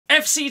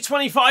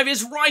FC25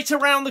 is right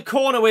around the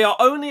corner. We are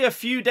only a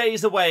few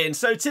days away, and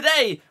so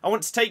today I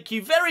want to take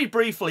you very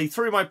briefly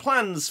through my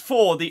plans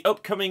for the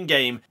upcoming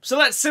game. So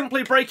let's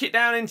simply break it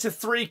down into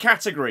three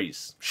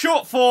categories: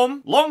 short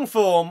form, long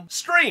form,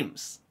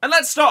 streams. And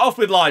let's start off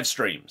with live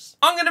streams.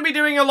 I'm going to be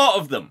doing a lot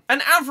of them,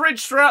 an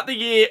average throughout the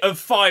year of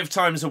 5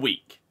 times a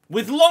week,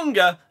 with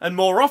longer and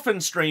more often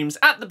streams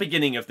at the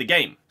beginning of the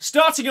game.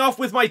 Starting off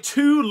with my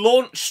 2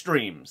 launch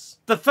streams.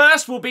 The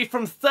first will be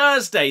from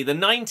Thursday the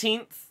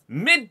 19th,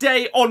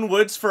 midday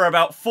onwards for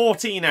about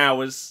 14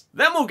 hours.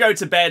 Then we'll go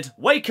to bed,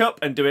 wake up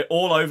and do it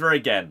all over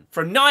again.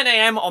 From 9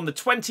 AM on the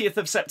 20th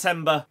of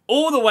September,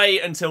 all the way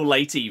until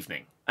late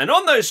evening. And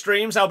on those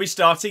streams I'll be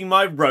starting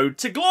my road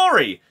to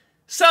glory.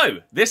 So,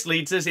 this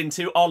leads us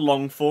into our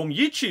long-form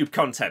YouTube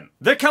content.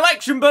 The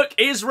collection book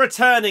is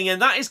returning, and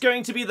that is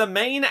going to be the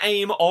main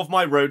aim of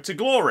my road to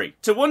glory.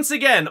 To once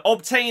again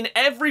obtain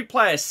every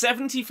player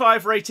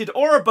 75 rated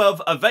or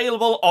above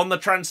available on the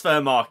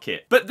transfer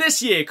market. But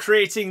this year,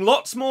 creating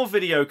lots more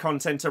video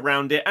content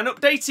around it and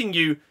updating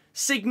you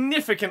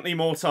significantly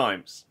more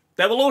times.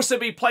 There will also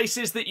be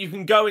places that you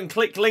can go and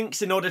click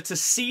links in order to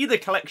see the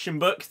collection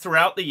book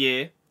throughout the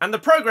year, and the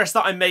progress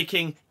that I'm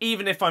making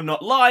even if I'm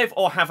not live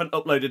or haven't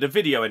uploaded a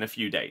video in a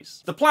few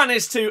days. The plan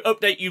is to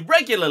update you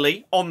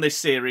regularly on this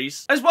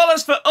series, as well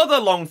as for other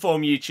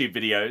long-form YouTube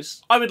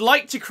videos. I would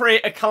like to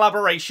create a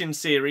collaboration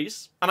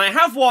series, and I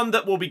have one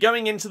that will be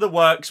going into the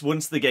works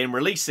once the game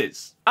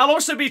releases. I'll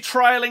also be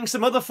trialling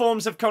some other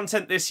forms of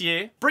content this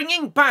year,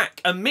 bringing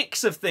back a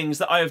mix of things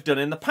that I have done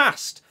in the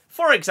past.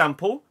 For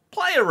example,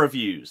 player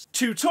reviews,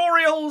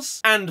 tutorials,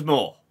 and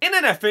more, in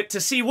an effort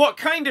to see what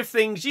kind of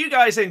things you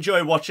guys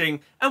enjoy watching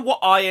and what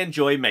I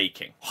enjoy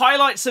making.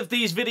 Highlights of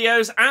these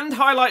videos and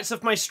highlights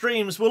of my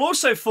streams will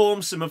also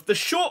form some of the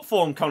short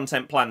form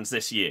content plans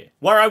this year,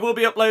 where I will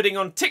be uploading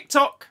on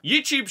TikTok,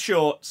 YouTube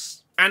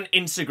Shorts, and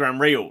Instagram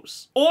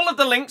Reels. All of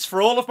the links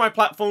for all of my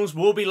platforms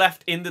will be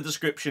left in the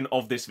description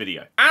of this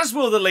video, as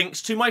will the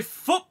links to my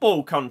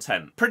football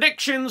content.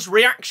 Predictions,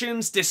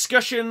 reactions,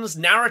 discussions,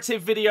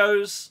 narrative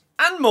videos,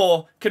 and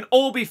more can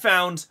all be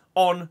found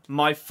on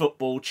my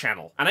football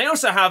channel. And I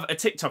also have a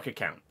TikTok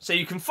account, so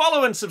you can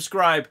follow and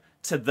subscribe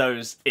to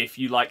those if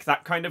you like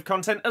that kind of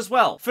content as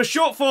well. For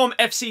short form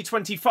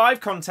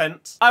FC25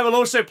 content, I will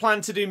also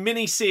plan to do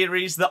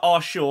mini-series that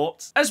are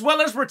short, as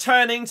well as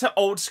returning to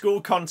old school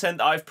content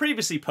that I've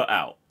previously put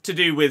out, to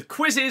do with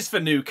quizzes for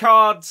new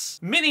cards,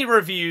 mini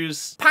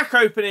reviews, pack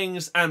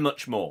openings, and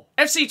much more.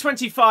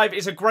 FC25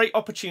 is a great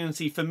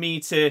opportunity for me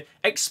to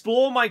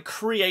explore my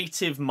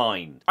creative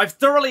mind. I've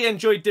thoroughly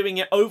enjoyed doing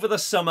it over the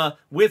summer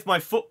with my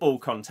football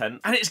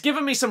content, and it's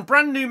given me some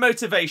brand new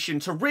motivation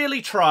to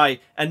really try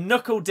and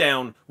knuckle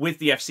down with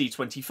the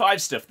FC25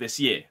 stuff this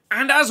year.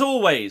 And as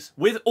always,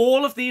 with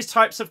all of these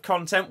types of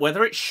content,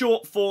 whether it's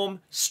short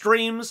form,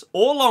 streams,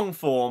 or long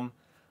form,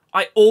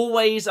 I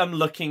always am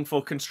looking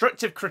for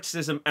constructive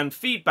criticism and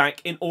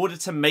feedback in order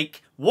to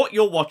make what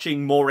you're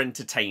watching more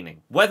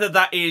entertaining. Whether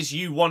that is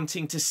you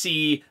wanting to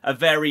see a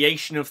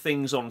variation of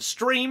things on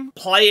stream,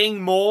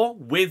 playing more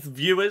with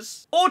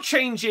viewers, or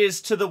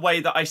changes to the way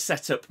that I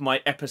set up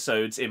my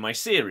episodes in my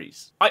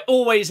series. I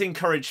always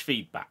encourage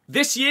feedback.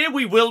 This year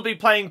we will be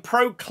playing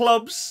pro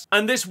clubs,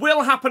 and this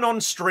will happen on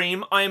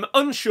stream. I am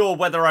unsure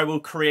whether I will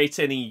create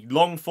any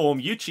long-form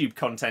YouTube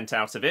content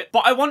out of it,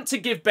 but I want to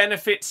give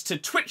benefits to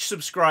Twitch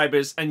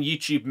subscribers and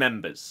YouTube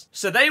members,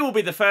 so they will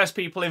be the first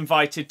people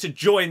invited to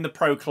join the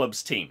pro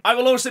clubs team. I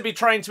will also be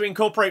trying to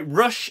incorporate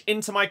Rush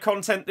into my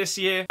content this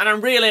year, and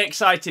I'm really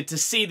excited to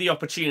see the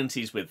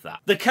opportunities with that.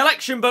 The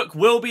collection book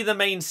will be the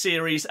main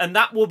series, and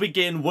that will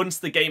begin once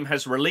the game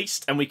has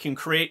released and we can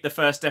create the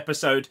first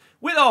episode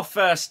with our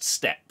first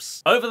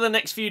steps. Over the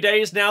next few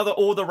days, now that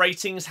all the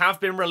ratings have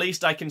been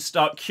released, I can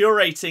start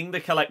curating the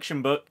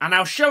collection book, and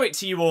I'll show it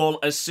to you all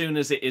as soon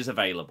as it is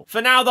available.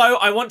 For now though,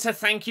 I want to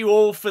thank you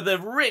all for the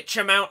rich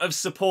amount of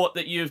support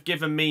that you have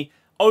given me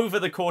over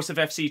the course of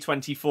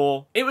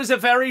FC24. It was a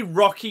very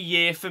rocky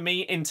year for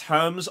me in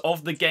terms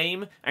of the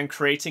game and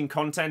creating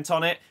content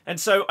on it, and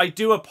so I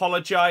do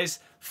apologise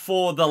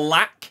for the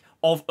lack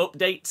of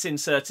updates in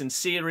certain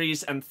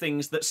series and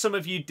things that some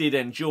of you did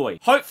enjoy.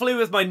 Hopefully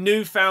with my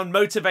newfound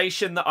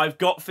motivation that I've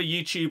got for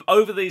YouTube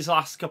over these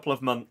last couple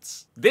of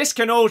months, this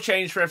can all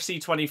change for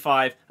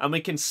FC25 and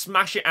we can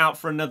smash it out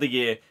for another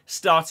year,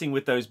 starting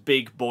with those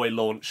big boy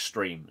launch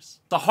streams.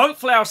 So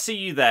hopefully I'll see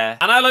you there,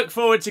 and I look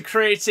forward to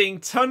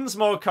creating tons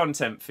more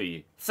content for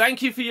you.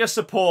 Thank you for your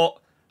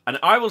support, and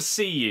I will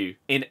see you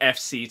in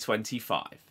FC25.